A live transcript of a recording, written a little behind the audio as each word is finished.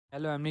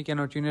Hello, I'm Nick and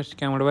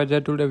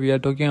Scamadviser. Today we are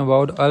talking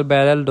about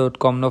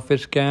Urbarrel.com. No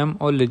fish scam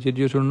or legit.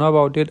 You should know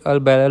about it.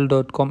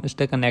 Urbarrel.com.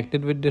 Stay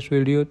connected with this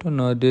video to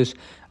know this.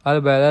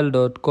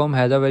 Urbarrel.com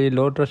has a very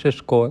low trust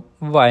score.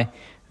 Why?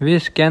 We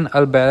scan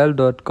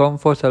Urbarrel.com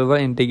for server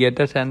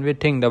indicators and we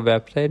think the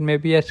website may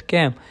be a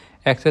scam.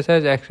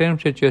 Exercise extreme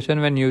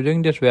situation when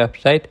using this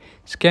website.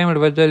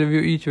 Scamadviser review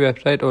each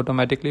website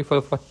automatically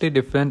for 40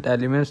 different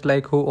elements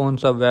like who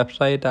owns a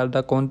website, are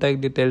the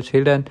contact details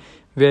hidden,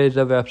 where is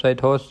the website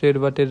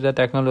hosted, what is the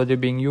technology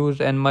being used,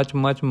 and much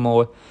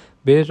more.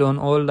 Based on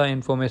all the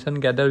information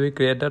gathered, we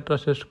create a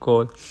trust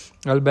score.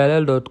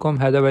 Urbarrel.com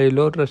has a very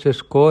low trust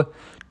score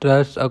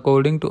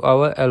according to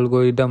our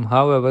algorithm.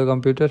 However,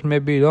 computers may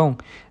be wrong.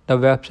 The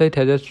website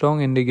has a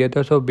strong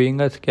indicators of being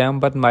a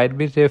scam but might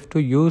be safe to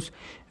use.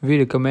 We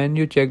recommend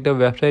you check the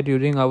website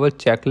using our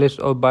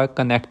checklist or by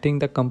connecting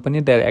the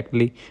company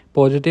directly.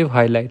 Positive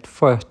highlight.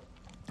 First,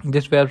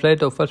 this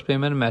website offers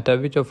payment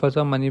method which offers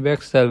a money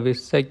back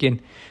service.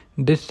 Second,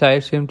 this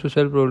site seems to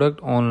sell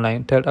product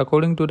online. Third,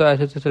 according to the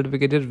SSL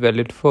certificate is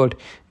valid. Fourth,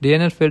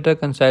 DNS filter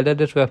consider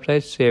this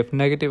website safe.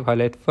 Negative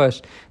highlight.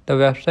 First, the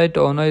website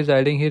owner is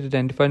hiding his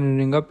identified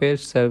using a paid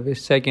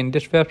service. Second,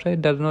 this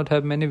website does not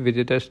have many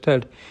visitors.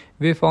 Third,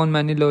 we found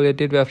many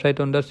low-rated websites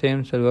on the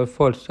same server.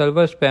 Fourth,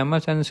 server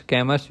spammers and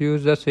scammers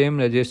use the same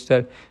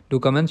register. Do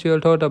comment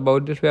your thought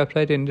about this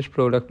website in this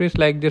product. Please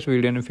like this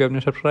video, and if you have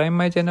not subscribed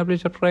my channel,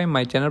 please subscribe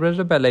my channel. Press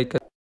the bell icon.